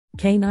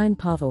Canine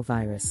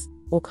parvovirus,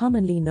 or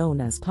commonly known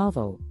as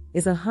Parvo,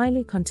 is a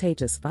highly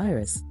contagious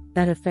virus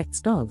that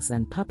affects dogs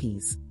and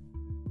puppies.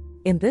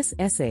 In this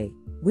essay,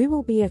 we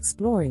will be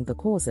exploring the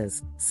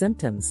causes,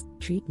 symptoms,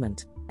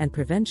 treatment, and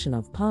prevention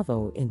of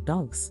Parvo in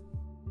dogs.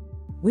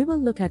 We will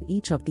look at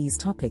each of these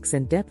topics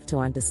in depth to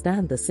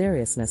understand the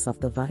seriousness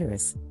of the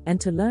virus and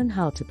to learn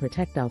how to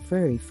protect our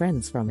furry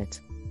friends from it.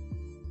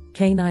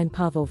 Canine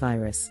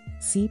parvovirus,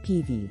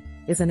 CPV,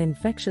 is an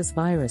infectious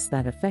virus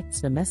that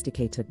affects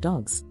domesticated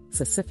dogs,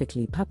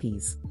 specifically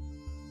puppies.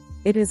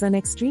 It is an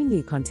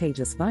extremely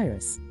contagious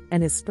virus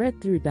and is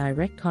spread through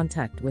direct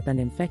contact with an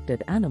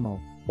infected animal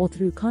or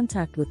through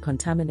contact with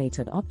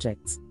contaminated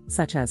objects,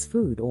 such as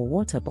food or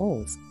water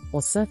bowls,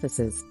 or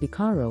surfaces.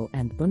 Decaro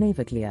and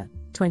Bonaviglia,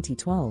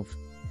 2012.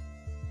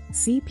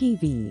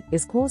 CPV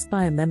is caused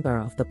by a member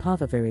of the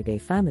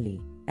Parvoviridae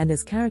family and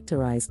is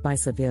characterized by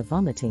severe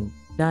vomiting,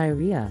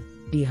 diarrhea,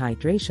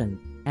 dehydration,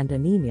 and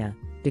anemia.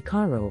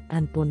 Decaro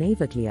and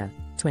Bonaviglia,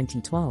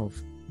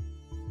 2012.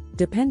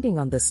 Depending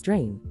on the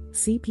strain,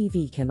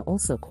 CPV can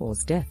also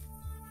cause death.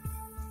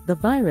 The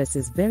virus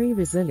is very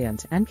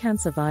resilient and can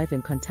survive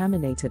in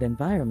contaminated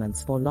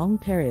environments for long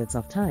periods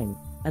of time,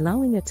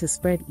 allowing it to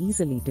spread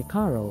easily.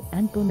 Decaro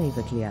and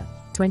Bonaviglia,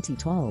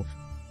 2012.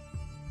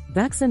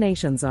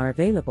 Vaccinations are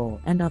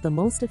available and are the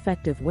most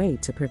effective way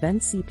to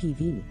prevent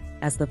CPV,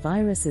 as the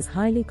virus is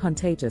highly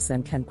contagious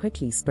and can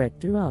quickly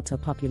spread throughout a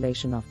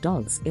population of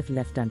dogs if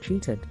left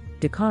untreated.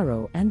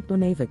 Decaro and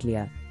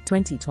Bonaviglia,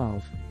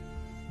 2012.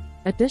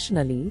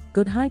 Additionally,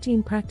 good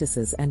hygiene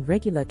practices and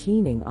regular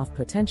cleaning of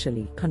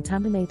potentially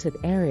contaminated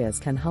areas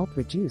can help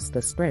reduce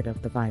the spread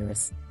of the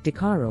virus.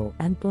 Decaro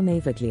and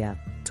Bonaviglia,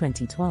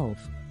 2012.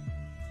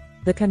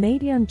 The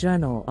Canadian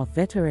Journal of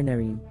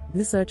Veterinary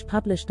Research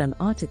published an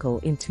article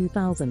in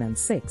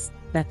 2006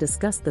 that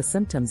discussed the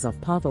symptoms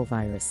of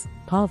parvovirus,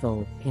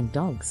 Parvo, in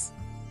dogs.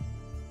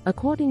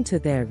 According to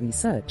their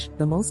research,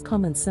 the most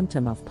common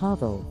symptom of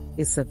Parvo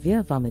is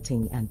severe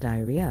vomiting and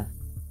diarrhea.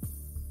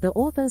 The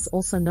authors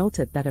also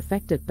noted that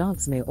affected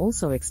dogs may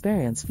also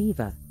experience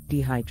fever,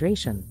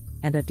 dehydration,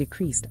 and a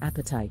decreased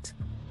appetite.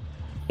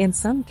 In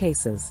some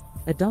cases,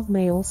 a dog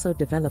may also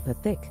develop a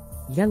thick,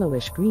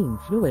 yellowish-green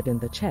fluid in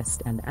the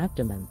chest and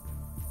abdomen.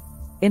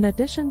 In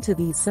addition to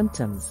these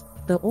symptoms,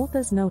 the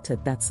authors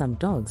noted that some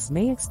dogs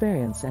may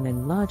experience an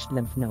enlarged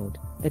lymph node,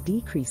 a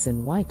decrease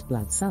in white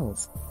blood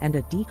cells, and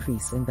a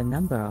decrease in the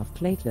number of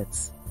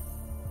platelets.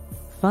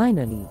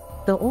 Finally,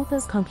 the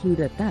authors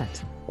concluded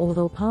that,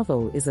 although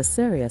Parvo is a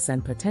serious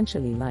and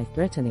potentially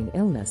life-threatening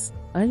illness,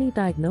 early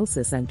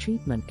diagnosis and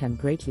treatment can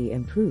greatly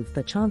improve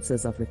the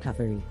chances of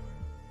recovery.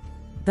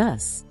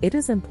 Thus, it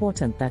is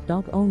important that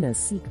dog owners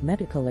seek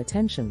medical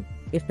attention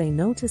if they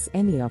notice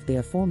any of the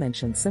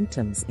aforementioned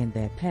symptoms in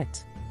their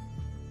pet.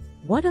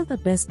 What are the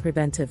best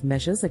preventive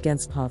measures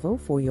against Parvo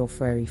for your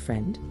furry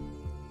friend?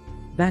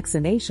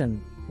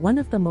 Vaccination. One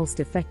of the most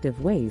effective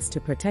ways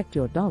to protect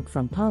your dog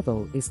from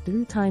Parvo is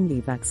through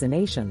timely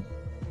vaccination.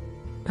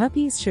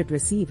 Puppies should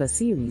receive a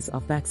series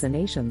of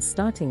vaccinations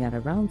starting at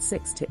around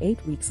 6 to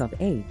 8 weeks of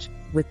age,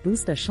 with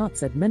booster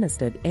shots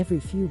administered every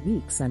few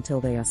weeks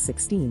until they are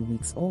 16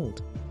 weeks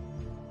old.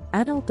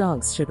 Adult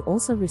dogs should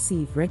also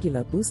receive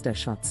regular booster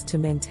shots to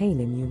maintain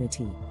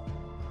immunity.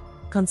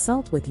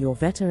 Consult with your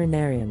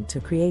veterinarian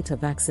to create a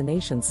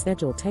vaccination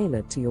schedule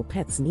tailored to your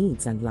pet's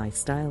needs and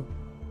lifestyle.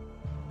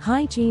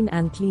 Hygiene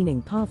and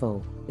cleaning.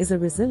 Parvo is a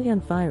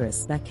resilient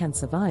virus that can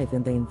survive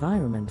in the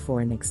environment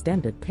for an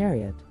extended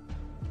period.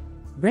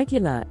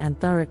 Regular and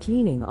thorough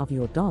cleaning of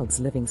your dog's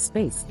living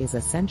space is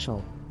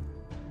essential.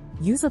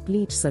 Use a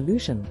bleach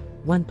solution,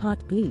 1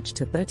 part bleach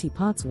to 30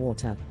 parts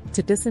water,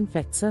 to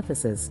disinfect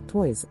surfaces,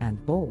 toys,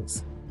 and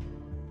bowls.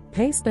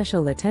 Pay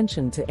special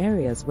attention to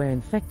areas where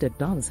infected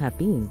dogs have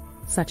been,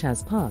 such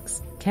as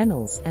parks,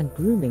 kennels, and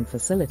grooming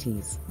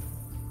facilities.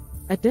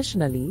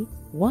 Additionally,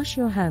 wash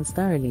your hands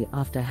thoroughly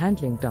after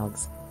handling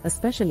dogs,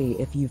 especially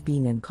if you've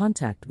been in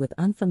contact with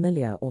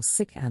unfamiliar or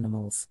sick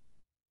animals.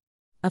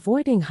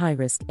 Avoiding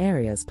high-risk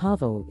areas.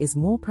 Parvo is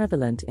more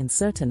prevalent in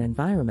certain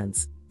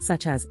environments,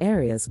 such as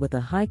areas with a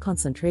high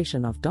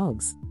concentration of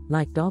dogs,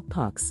 like dog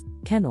parks,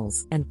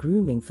 kennels, and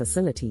grooming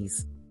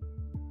facilities.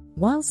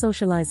 While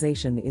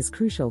socialization is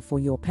crucial for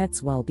your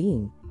pet's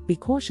well-being, be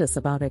cautious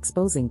about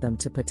exposing them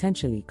to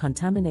potentially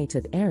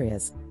contaminated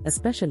areas,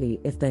 especially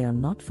if they are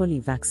not fully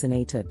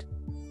vaccinated.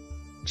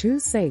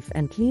 Choose safe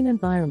and clean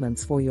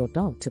environments for your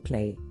dog to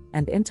play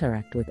and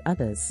interact with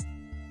others.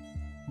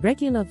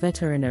 Regular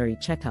veterinary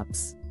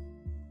checkups.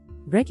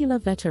 Regular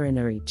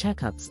veterinary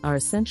checkups are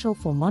essential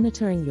for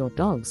monitoring your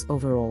dog's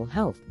overall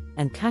health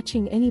and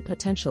catching any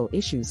potential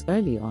issues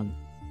early on.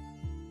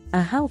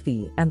 A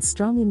healthy and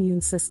strong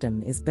immune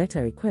system is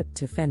better equipped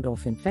to fend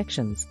off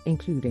infections,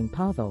 including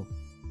Parvo.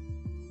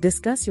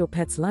 Discuss your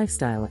pet's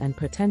lifestyle and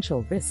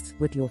potential risks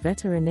with your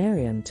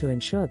veterinarian to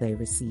ensure they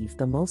receive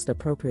the most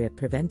appropriate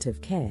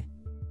preventive care.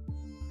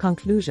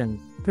 Conclusion: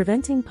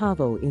 preventing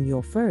Parvo in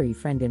your furry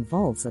friend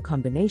involves a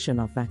combination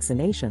of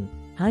vaccination,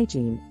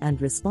 hygiene, and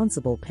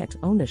responsible pet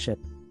ownership.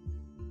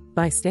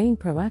 By staying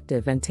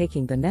proactive and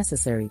taking the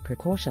necessary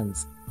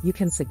precautions, you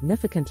can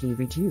significantly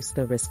reduce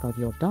the risk of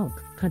your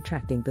dog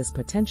contracting this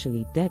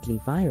potentially deadly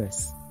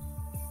virus.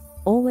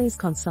 Always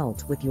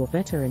consult with your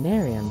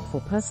veterinarian for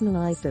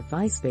personalized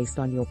advice based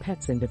on your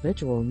pet's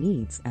individual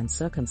needs and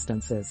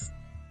circumstances.